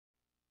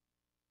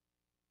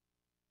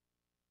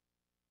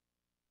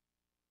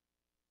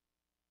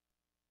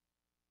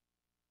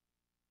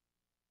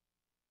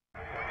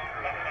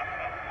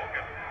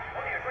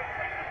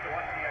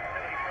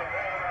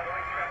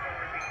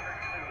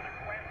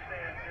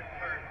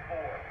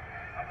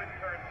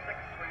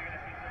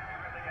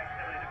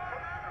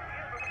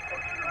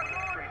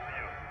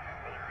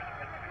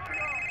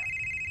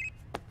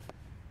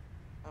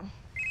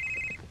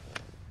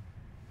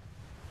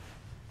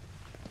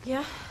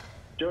Yeah?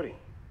 Jody.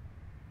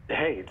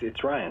 Hey,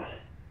 it's Ryan.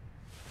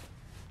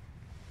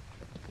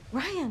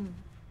 Ryan!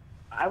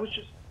 I was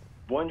just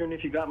wondering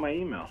if you got my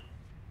email.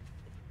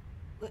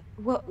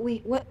 What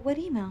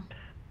email?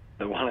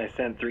 The one I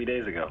sent 3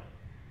 days ago.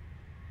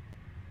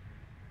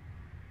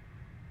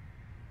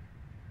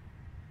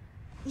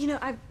 You know,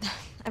 I've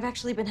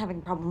actually been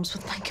having problems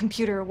with my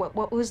computer.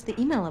 What was the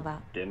email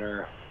about?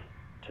 Dinner,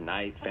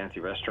 tonight,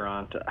 fancy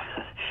restaurant.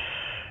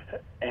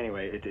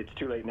 Anyway, it's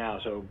too late now,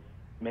 so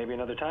maybe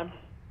another time?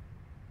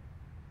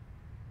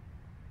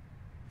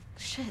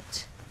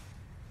 Shit.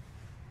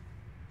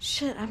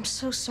 Shit, I'm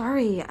so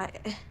sorry.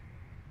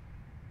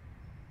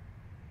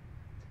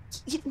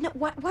 You know,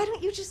 why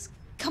don't you just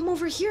come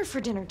over here for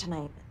dinner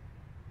tonight?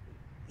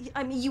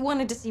 I mean, you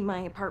wanted to see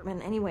my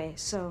apartment anyway,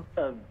 so...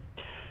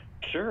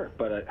 Sure,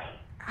 but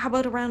How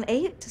about around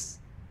 8?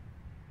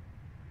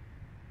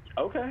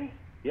 Okay.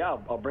 Yeah,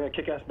 I'll bring a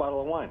kick-ass bottle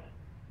of wine.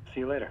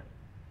 See you later.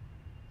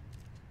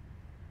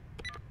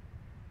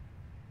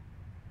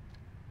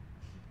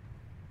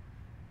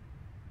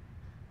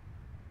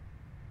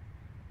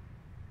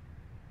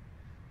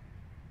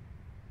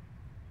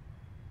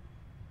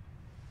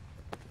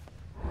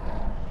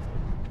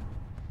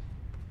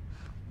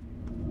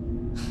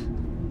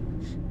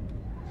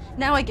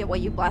 Now I get why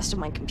you blasted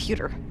my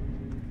computer.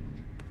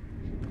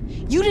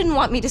 You didn't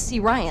want me to see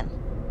Ryan.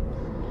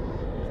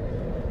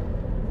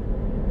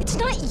 It's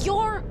not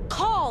your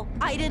call,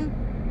 Aiden.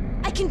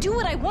 I can do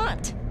what I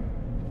want.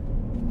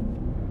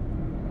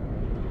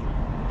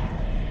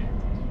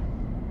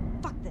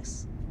 Fuck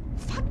this.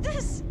 Fuck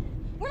this!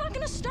 We're not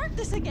gonna start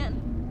this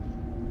again.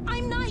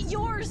 I'm not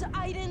yours,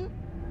 Aiden.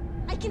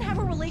 I can have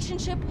a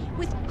relationship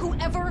with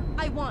whoever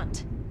I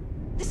want.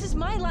 This is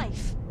my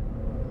life.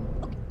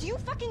 Okay, do you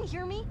fucking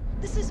hear me?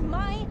 This is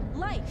my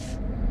life.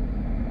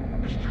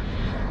 You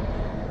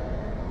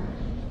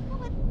know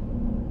what?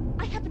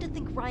 I happen to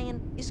think Ryan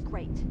is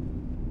great.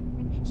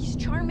 He's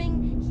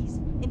charming, he's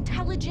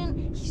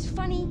intelligent, he's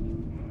funny.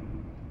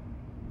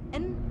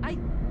 And I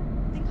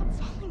think I'm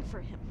falling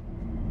for him.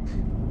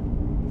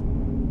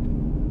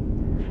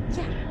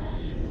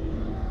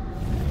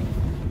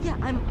 Yeah,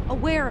 I'm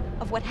aware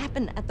of what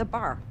happened at the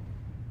bar.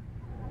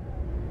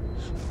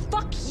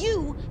 Fuck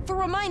you for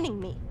reminding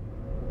me.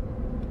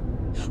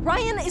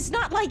 Ryan is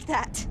not like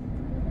that.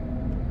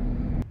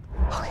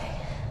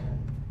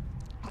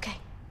 Okay.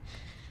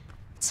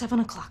 It's 7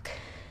 o'clock.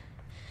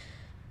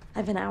 I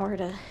have an hour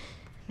to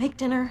make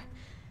dinner,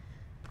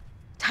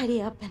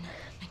 tidy up, and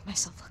make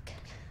myself look good.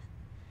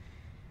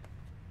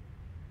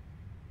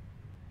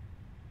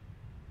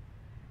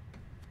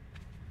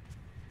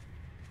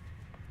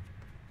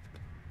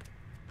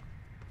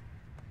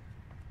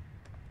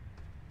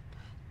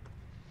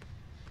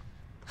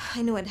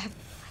 I knew I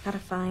gotta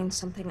find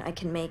something I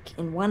can make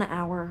in 1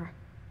 hour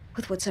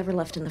with what's ever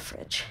left in the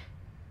fridge.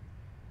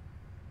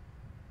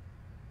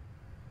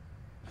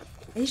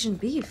 Asian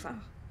beef.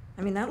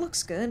 I mean, that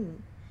looks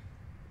good.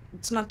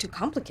 It's not too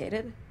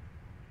complicated.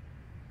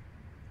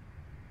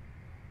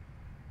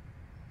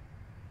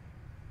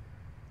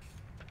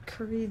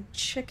 Curried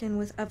chicken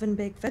with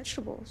oven-baked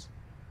vegetables.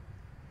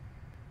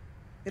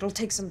 It'll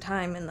take some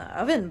time in the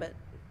oven, but it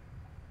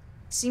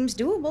seems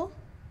doable.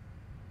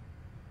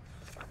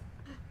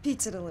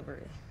 Pizza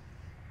delivery.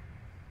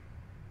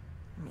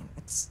 I mean,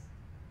 it's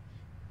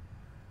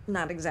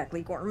not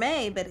exactly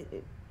gourmet, but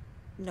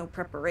no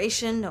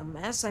preparation, no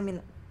mess. I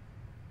mean,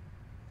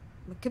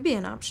 it could be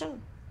an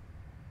option.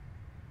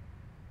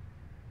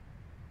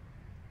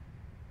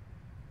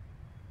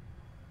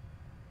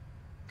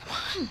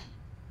 Come on.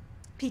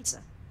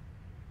 Pizza.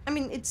 I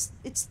mean, it's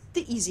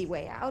the easy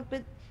way out,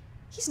 but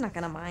he's not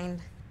gonna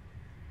mind.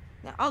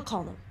 Yeah, I'll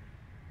call him.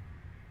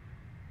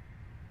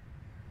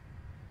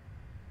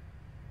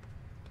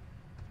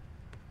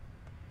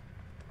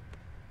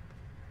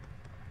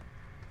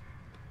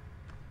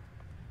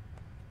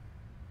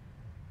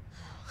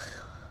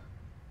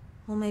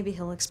 Well, maybe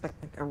he'll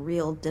expect like a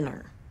real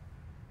dinner.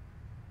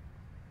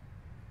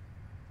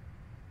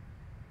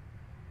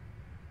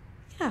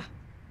 Yeah.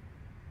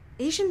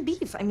 Asian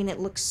beef. I mean, it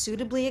looks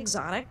suitably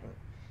exotic.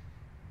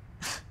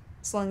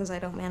 As long as I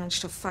don't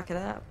manage to fuck it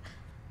up.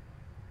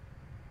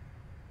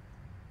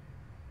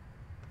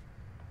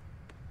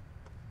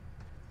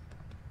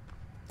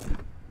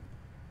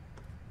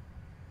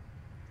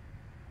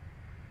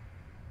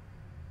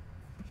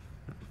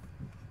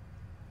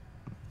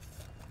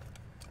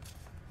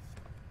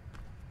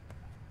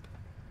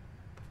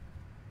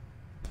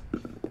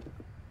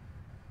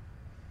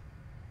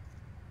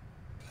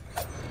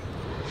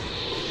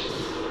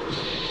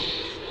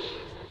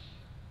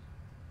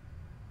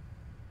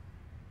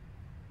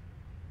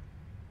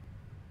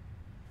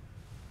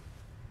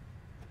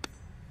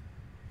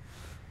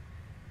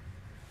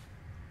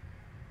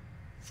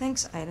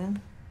 Thanks,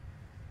 Aiden.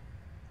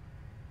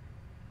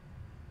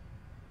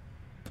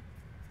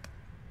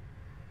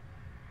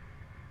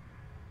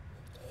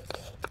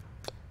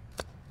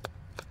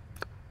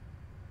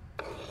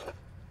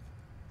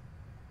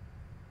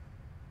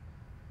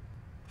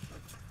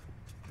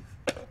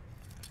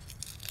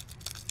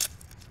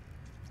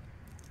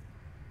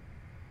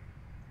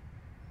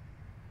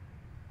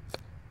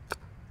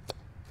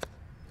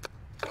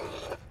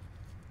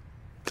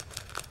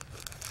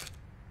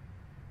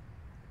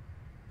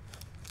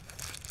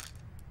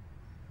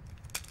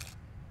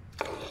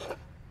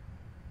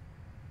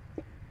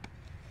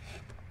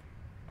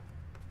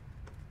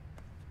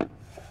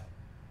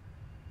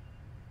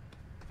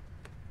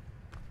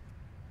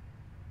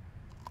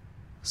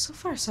 So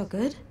far, so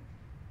good.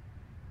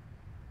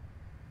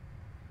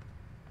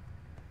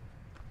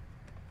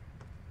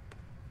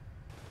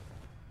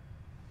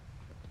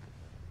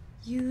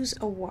 Use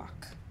a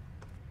walk.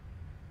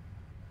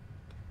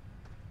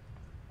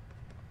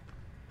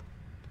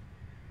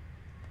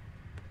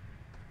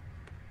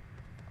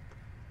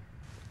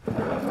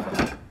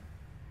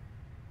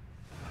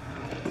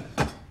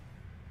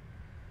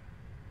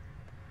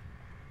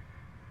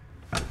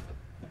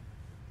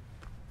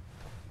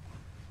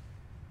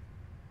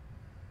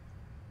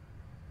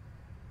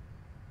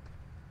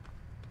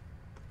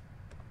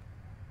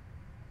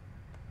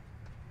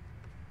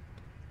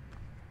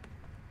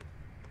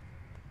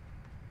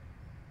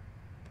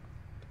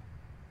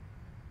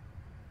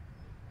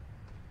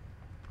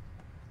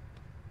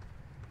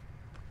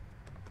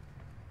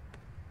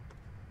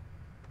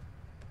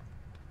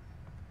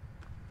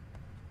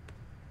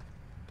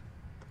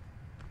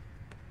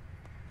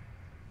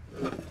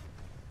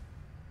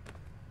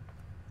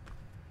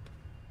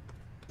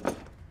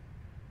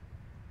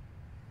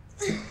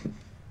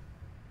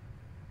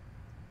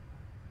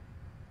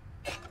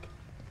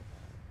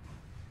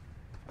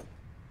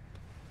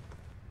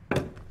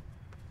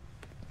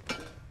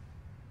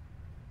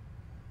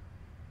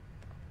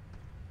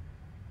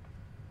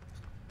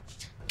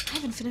 I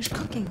haven't finished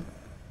cooking.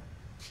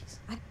 Jeez,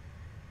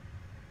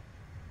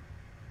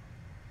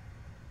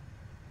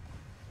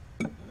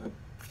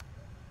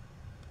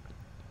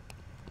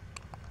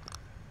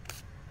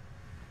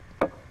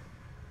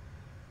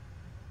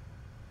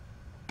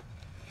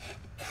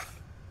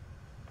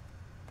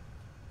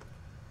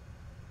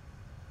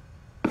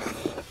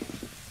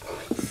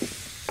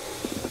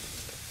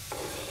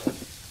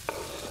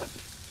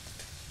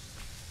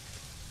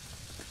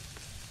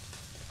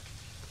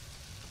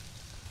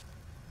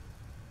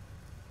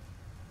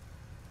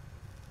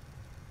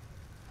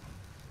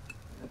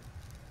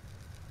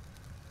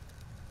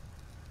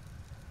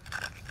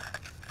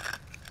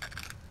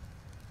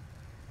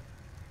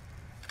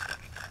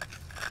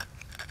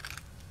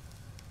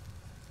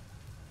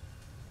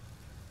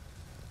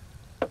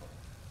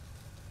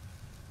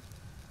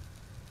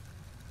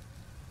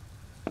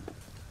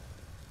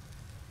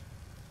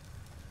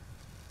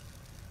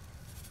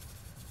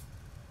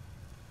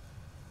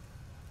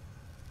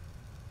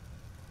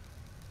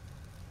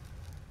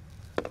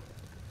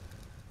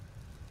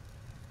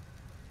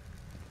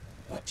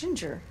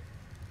 ginger.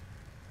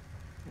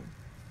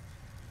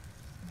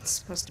 It's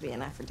supposed to be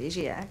an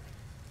aphrodisiac.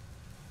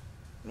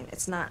 I mean,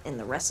 it's not in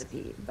the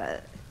recipe,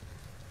 but...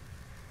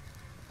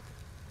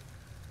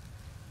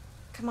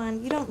 Come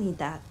on, you don't need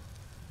that.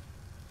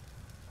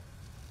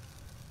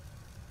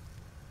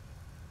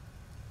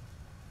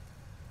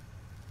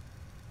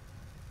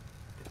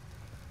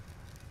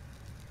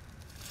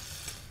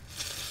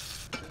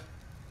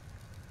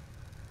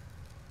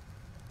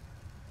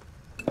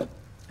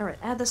 All right,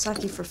 add the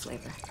sake for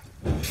flavor.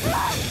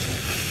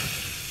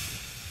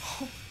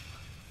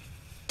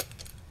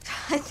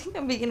 I think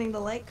I'm beginning to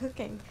like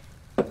cooking.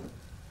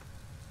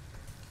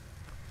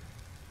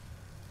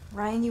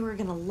 Ryan, you are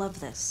gonna love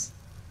this.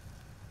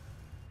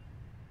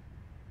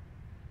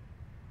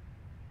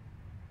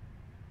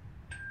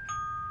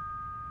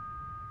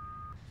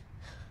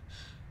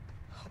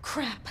 Oh,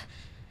 crap.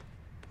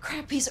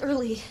 Crap, he's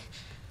early.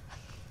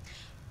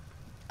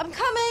 I'm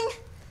coming!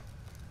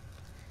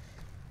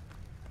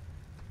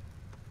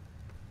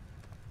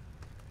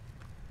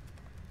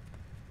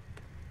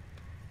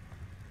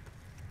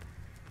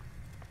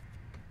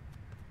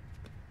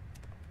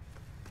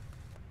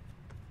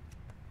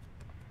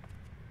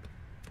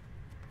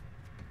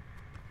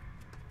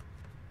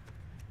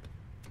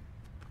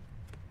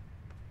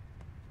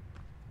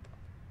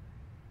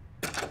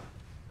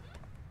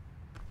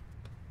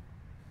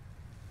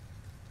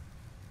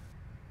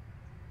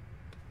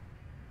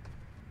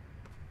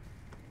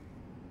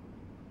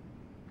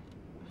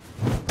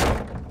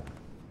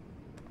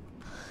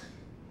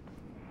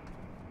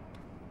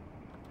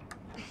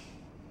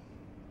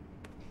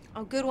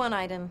 Oh, good one,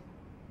 Aiden.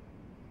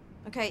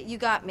 Okay, you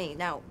got me.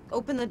 Now,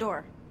 open the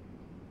door.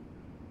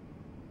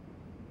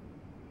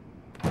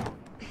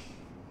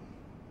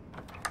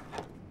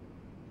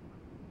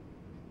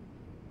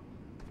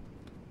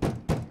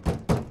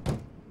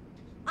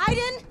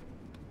 Aiden!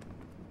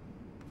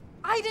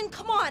 Aiden,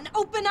 come on,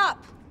 open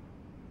up!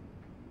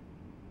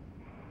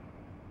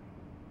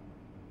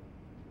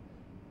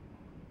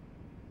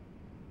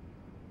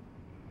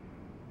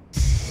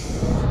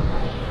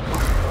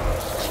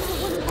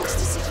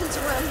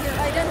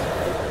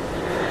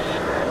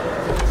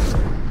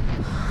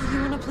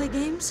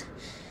 Games?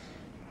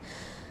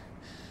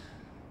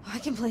 I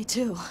can play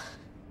too.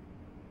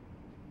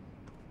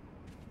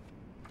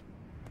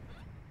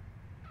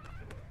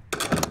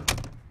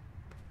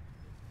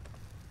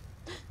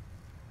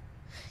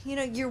 You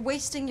know, you're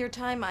wasting your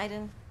time,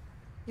 Aiden.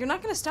 You're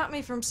not gonna stop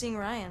me from seeing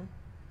Ryan.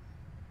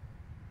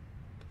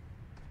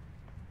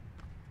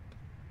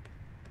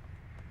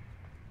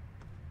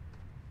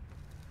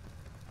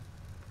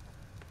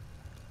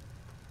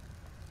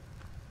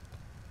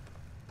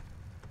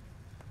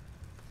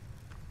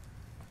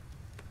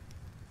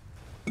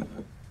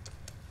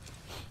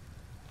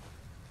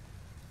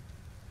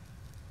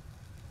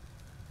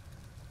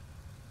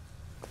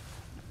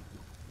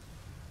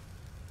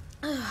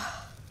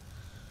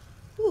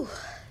 Whew.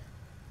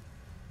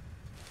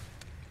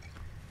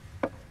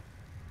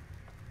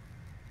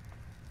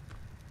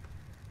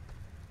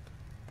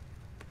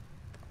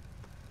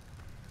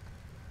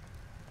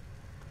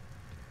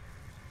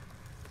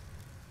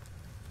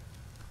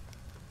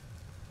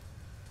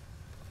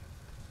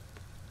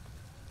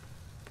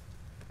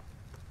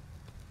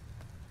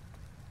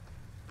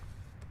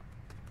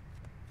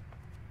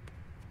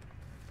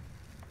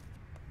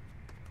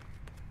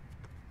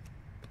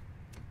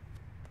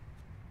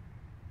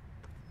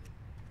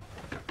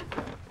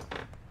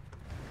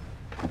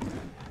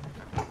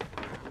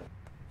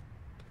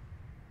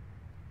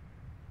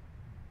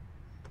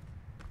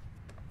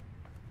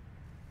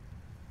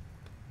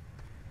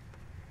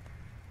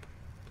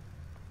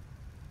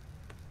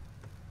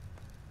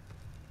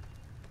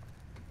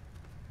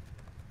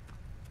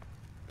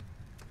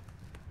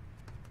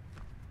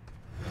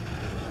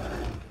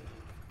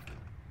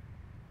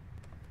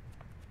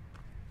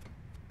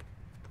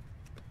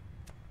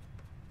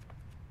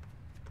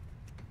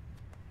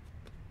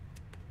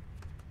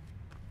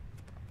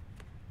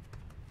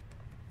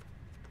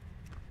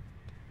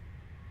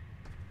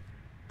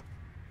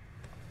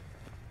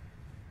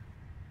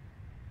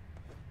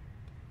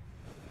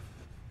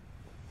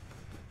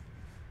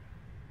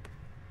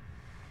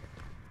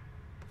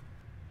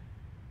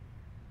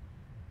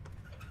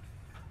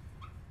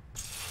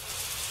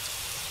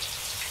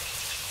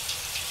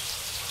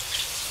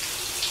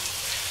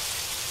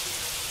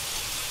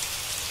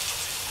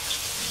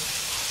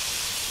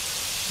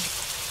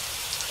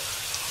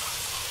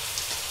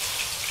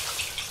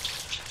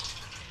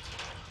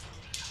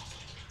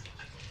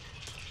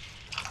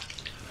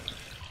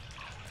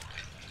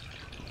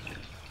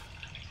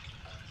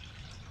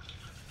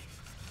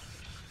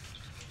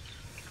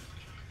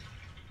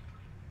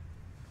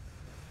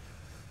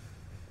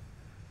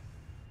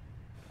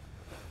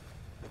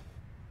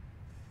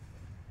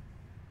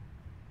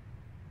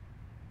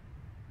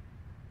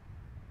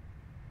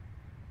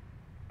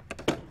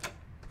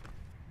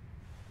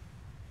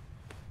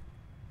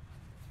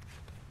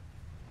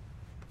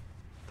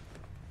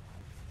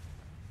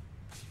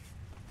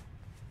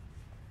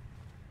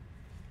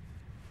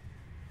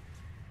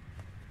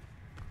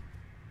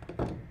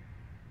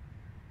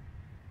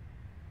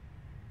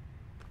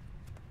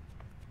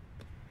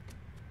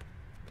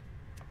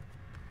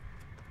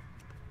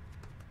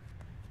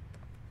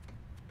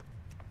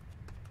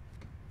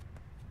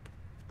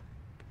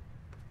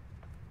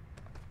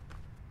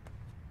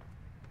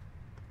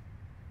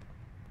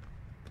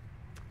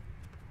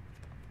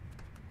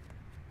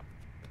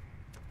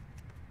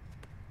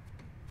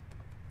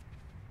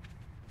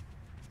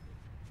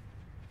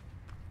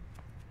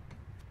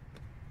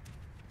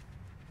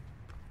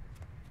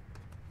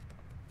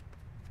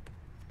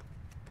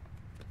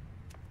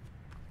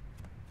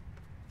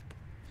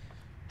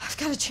 I've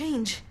got to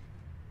change.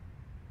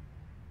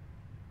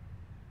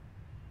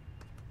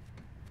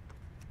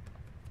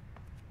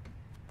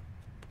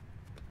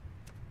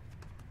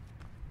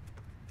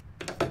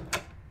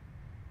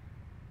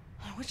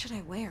 What should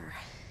I wear?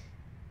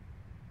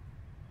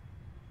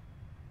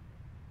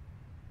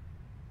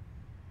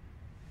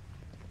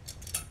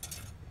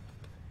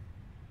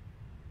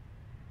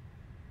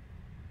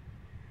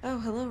 Oh,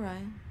 hello,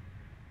 Ryan.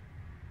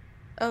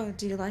 Oh,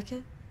 do you like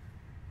it?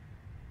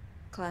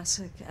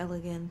 Classic,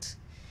 elegant,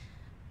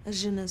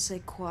 je ne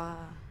sais quoi.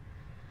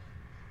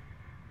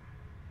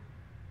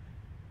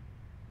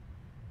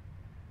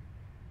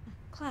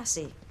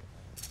 Classy.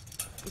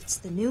 It's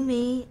the new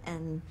me,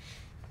 and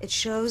it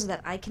shows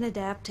that I can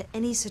adapt to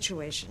any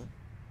situation.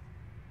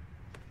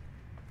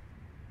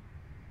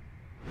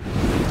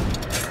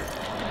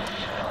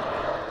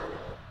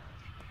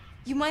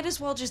 You might as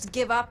well just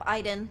give up,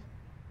 Aiden.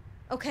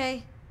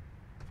 Okay?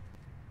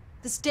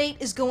 This date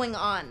is going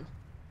on.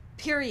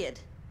 Period.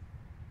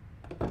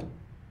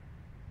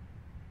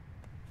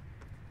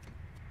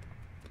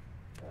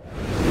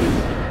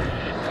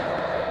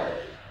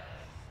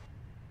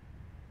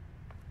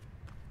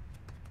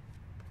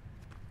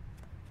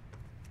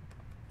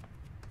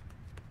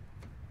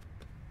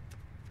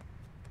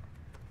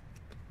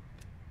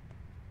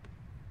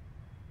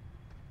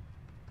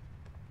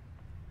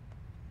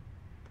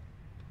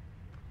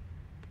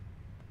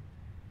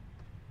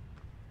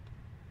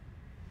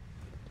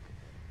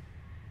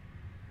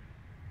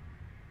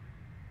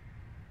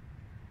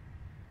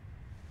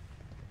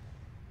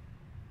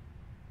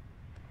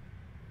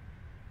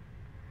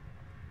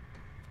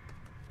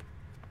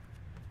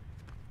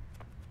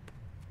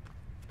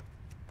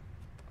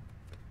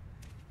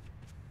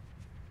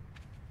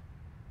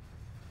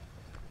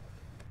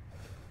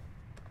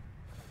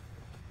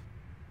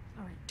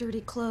 All right, dirty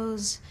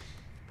clothes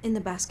in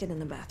the basket in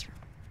the bathroom.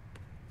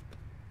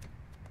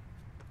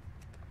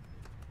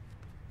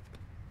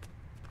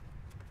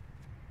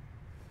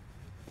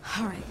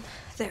 All right,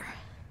 there.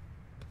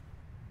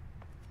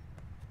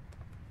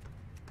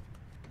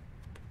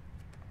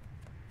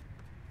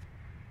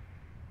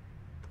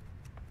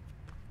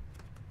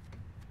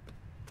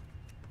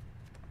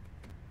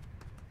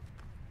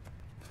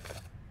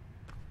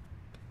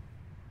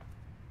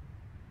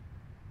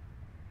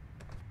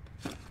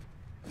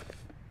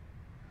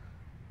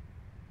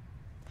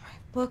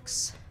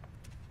 Books.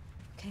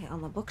 Okay,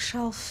 on the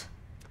bookshelf.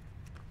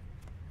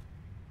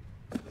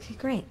 Okay,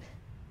 great.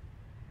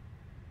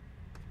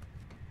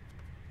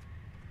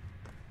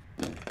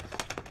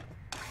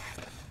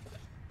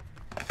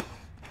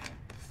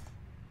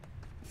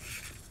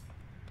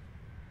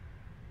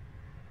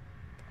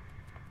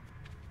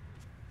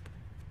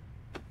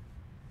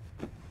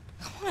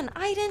 Come on,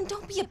 Aiden,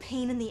 don't be a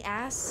pain in the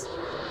ass.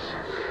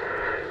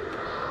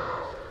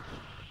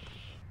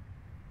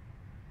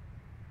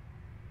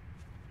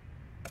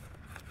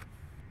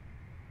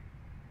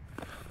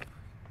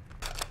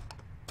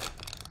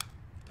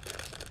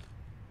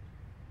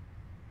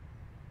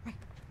 Right.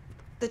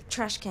 The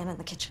trash can in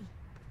the kitchen.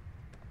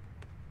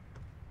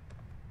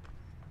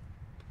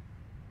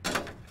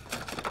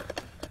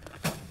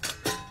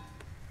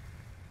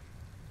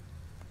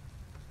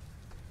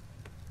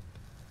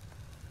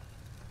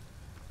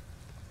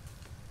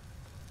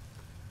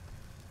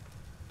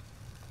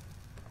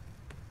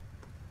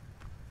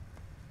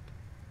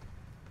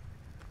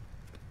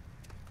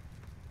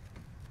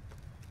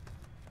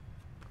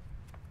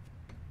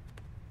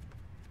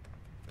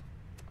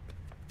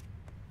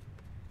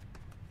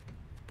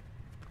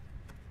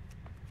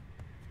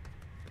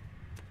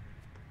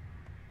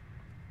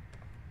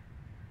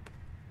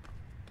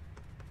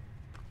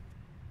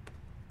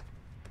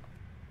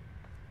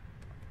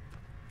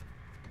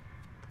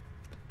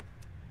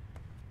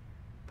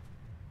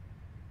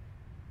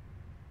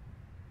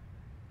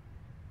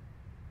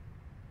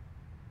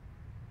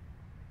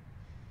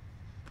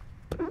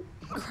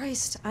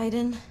 Christ,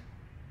 Aiden.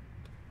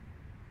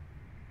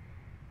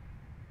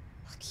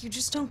 Look, you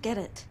just don't get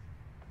it.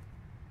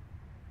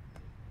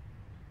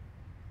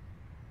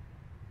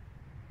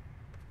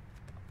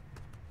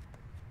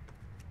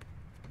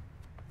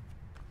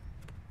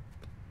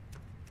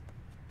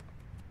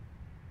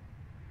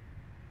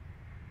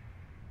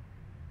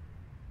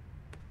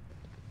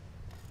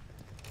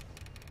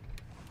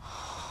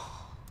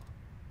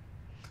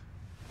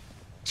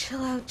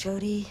 Chill out,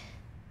 Jody.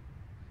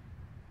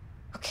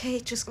 Okay,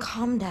 just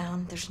calm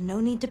down. There's no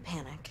need to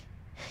panic.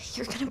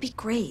 You're gonna be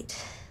great.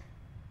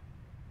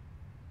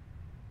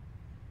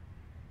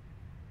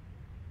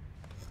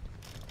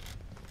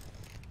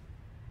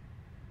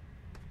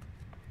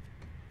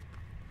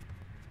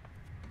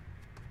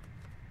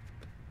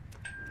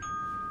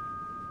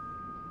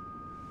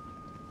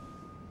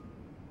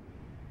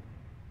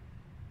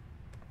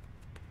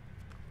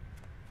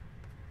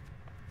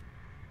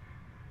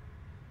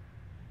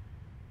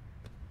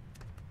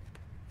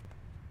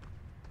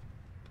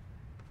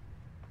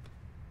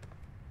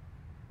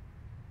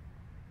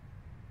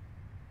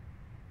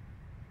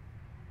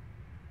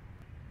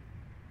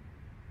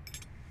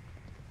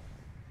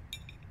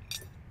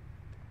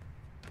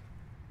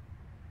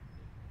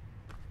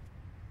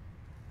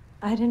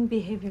 I didn't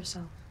behave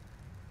yourself.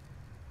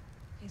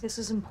 Okay, this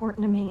is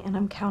important to me, and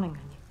I'm counting on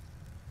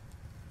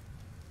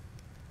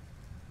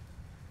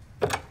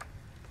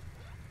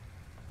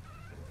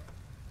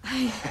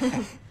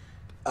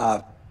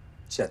you.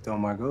 Chateau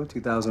Margaux,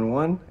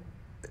 2001.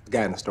 The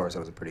guy in the store said it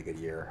was a pretty good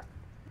year.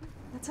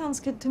 That sounds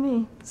good to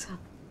me, so.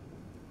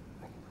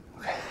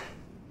 Okay.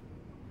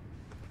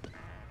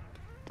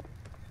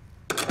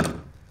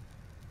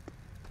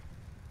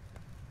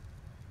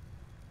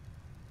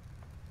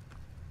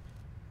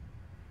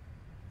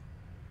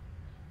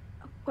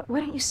 Why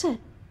don't you sit?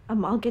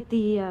 I'll get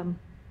the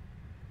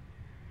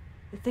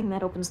thing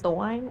that opens the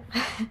wine.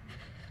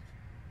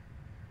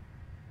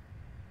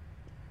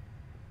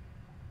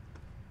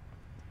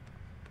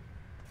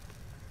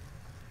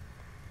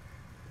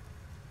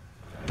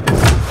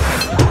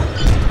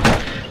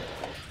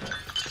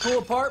 Cool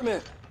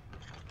apartment.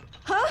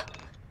 Huh?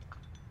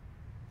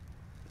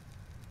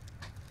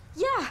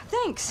 Yeah,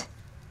 thanks.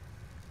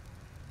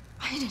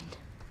 Aiden,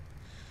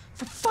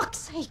 for fuck's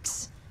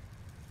sakes.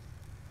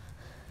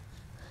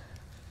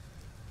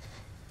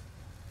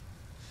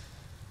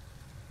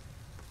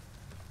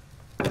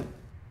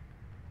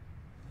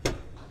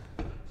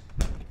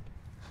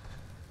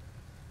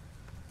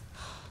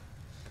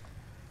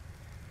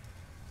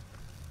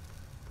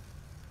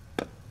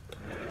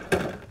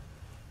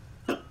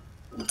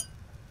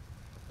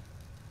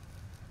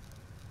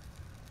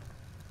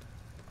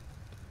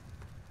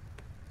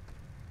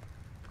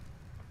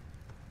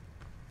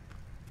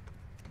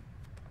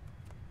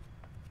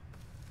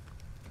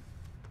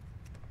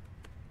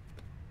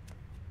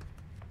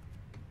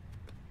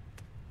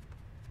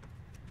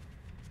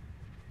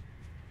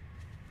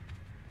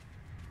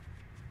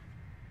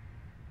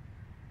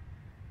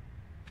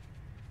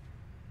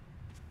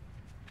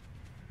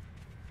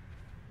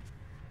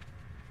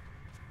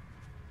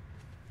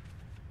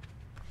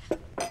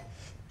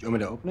 You want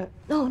me to open it?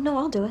 No,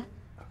 I'll do it.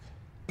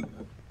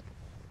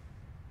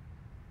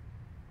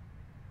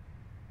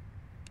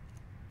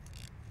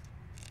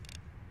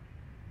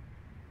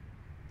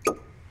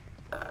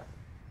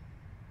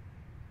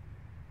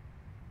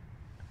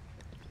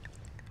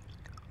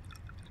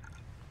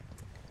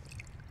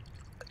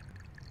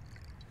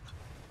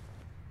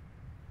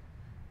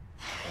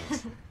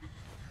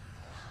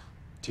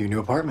 To your new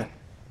apartment.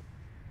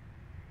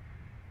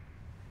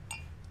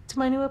 to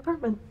my new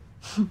apartment.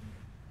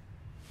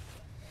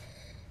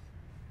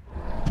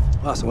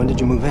 Oh, so when did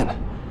you move in?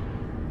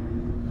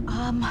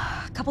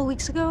 A couple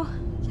weeks ago.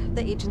 Yeah,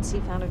 the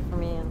agency found it for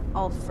me and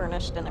all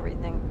furnished and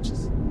everything, which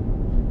is...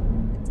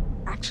 It's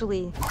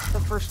actually the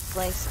first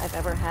place I've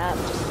ever had.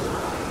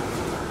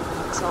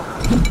 So...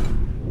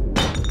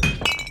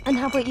 And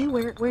how about you?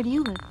 Where do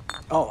you live?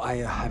 Oh, I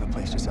have a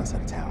place just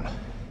outside of town.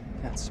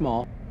 Yeah, it's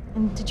small.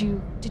 And did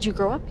you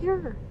grow up here?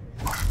 Or?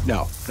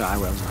 No, I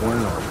was born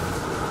in Oregon.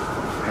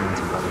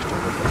 Parents and brothers still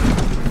live there.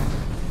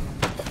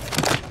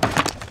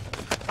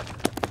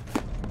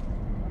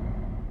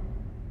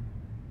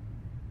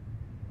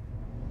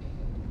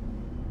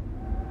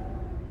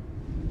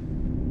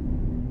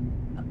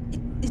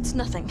 It's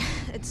nothing.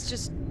 It's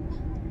just...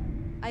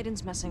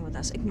 Aiden's messing with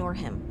us. Ignore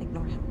him.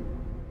 Ignore him.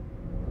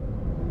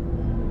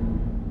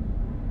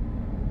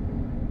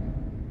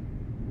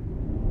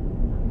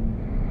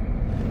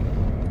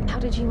 How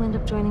did you end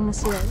up joining the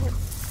CIA?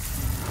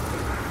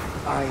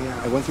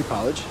 I went through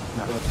college.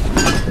 Not really.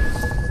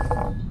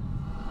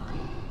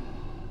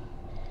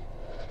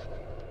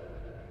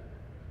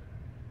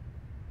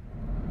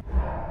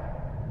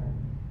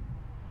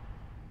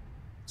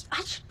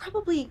 I should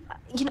probably...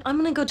 I'm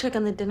gonna go check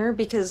on the dinner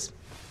because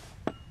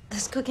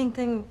this cooking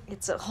thing,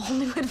 it's a whole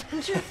new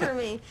adventure for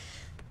me.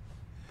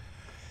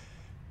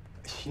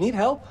 You need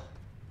help?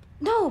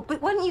 No,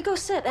 but why don't you go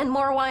sit and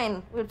more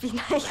wine would be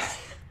nice.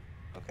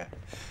 Okay.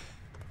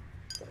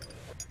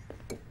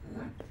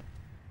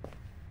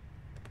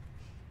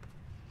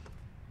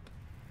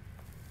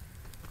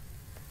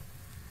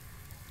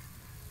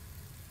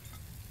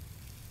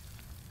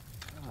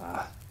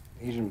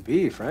 Asian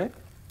beef, right?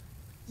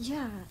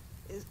 Yeah.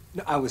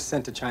 No, I was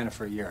sent to China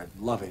for a year. I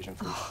love Asian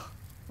food. Oh,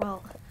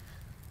 well,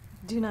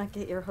 do not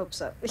get your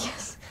hopes up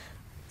because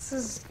this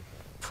is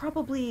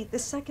probably the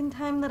second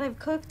time that I've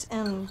cooked,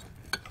 and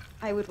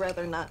I would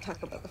rather not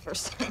talk about the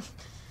first time.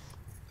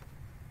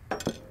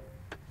 This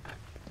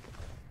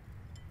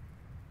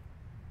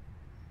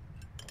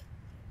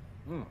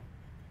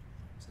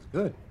is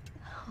good.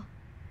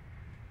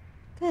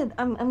 Good.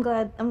 I'm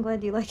glad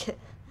you like it.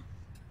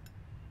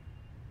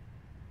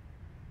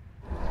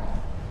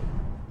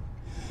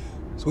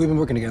 So we've been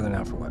working together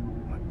now for what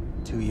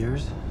 2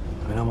 years?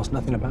 I mean, almost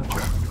nothing about you.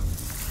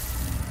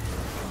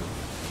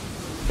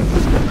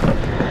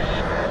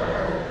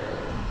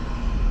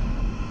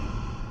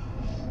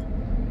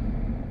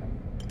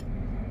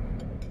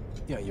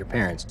 Yeah, your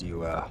parents, do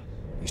you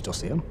still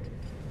see them?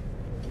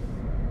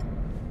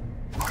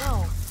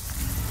 No.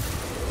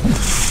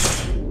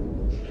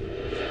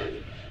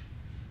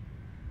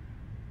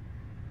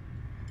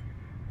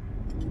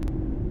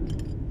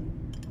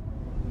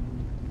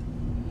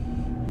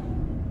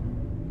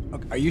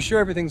 Okay, are you sure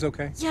everything's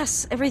okay?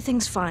 Yes,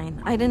 everything's fine.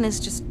 Aiden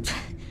is just...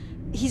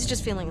 He's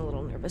just feeling a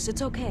little nervous.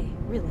 It's okay,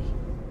 really.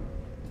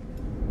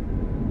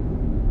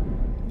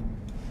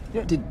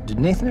 Yeah, did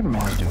Nathan ever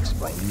manage to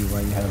explain to you why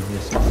you have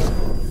this?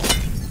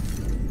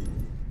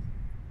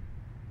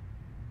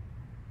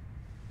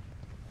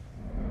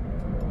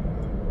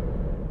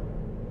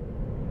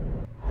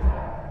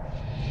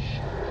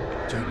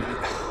 Jody,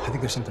 I think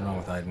there's something wrong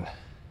with Aiden.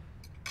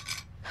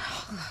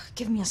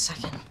 Give me a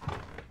second.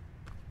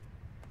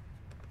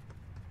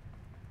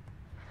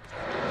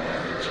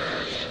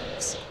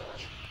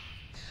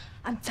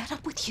 I'm fed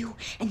up with you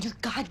and your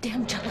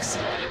goddamn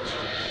jealousy.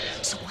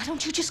 So why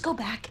don't you just go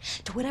back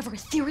to whatever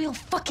ethereal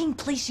fucking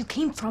place you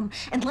came from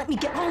and let me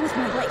get on with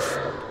my life?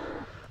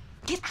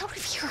 Get out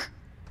of here.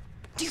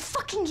 Do you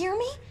fucking hear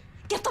me?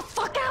 Get the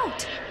fuck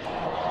out!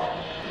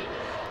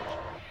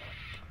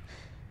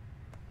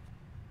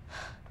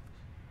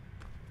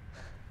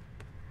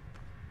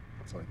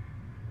 So,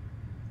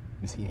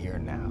 is he here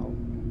now,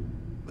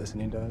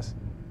 listening to us?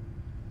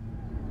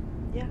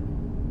 Yeah.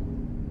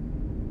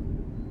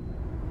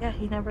 Yeah,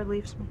 he never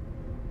leaves me.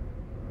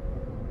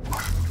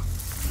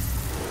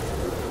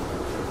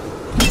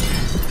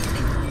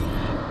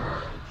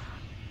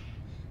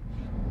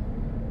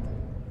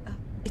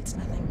 It's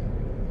nothing.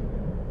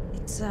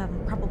 It's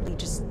probably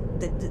just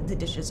the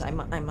dishes. I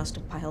must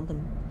have piled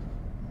them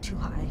too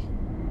high.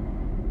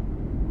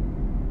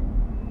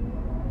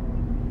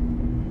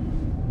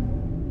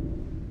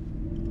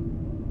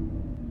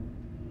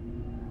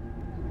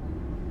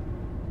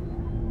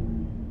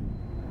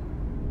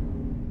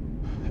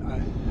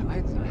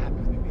 Aiden's not happy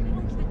with me, baby. I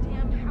don't give a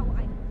damn how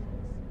I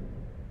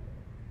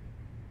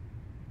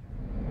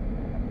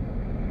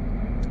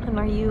feel. And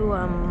are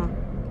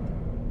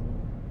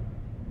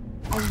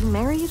you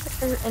married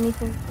or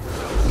anything?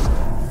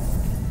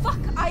 Fuck,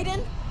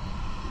 Aiden!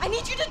 I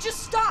need you to just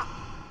stop!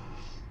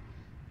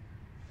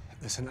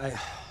 Listen, I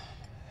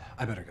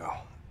better go.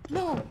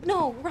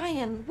 No,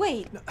 Ryan,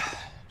 wait. No,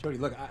 Jody,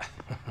 look,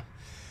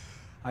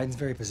 Aiden's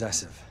very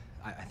possessive.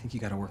 I think you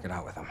gotta work it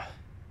out with him.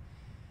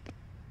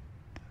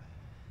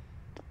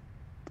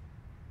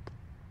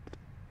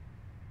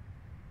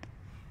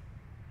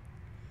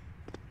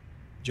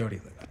 Jody,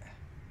 look,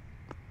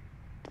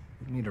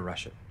 we don't need to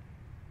rush it.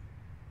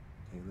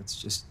 Okay,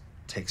 let's just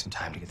take some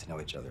time to get to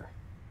know each other.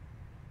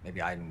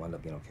 Maybe Aiden will end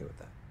up being okay with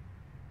that.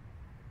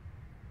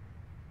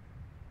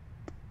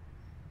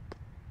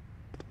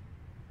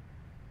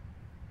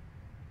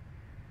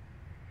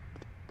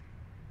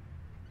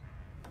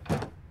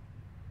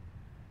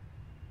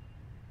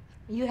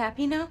 Are you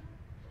happy now?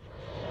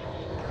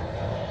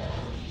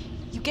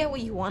 You get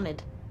what you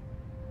wanted.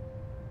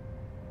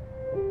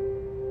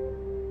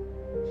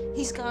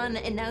 He's gone,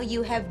 and now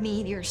you have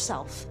me to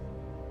yourself.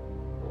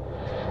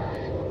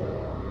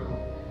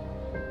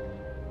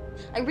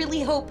 I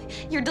really hope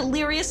you're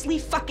deliriously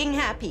fucking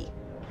happy.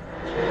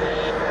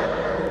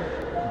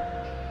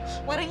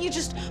 Why don't you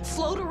just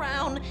float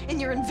around in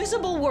your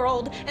invisible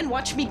world and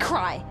watch me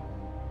cry?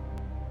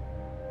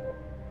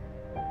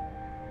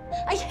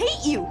 I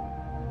hate you!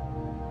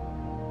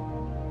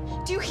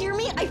 Do you hear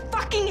me? I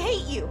fucking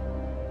hate you!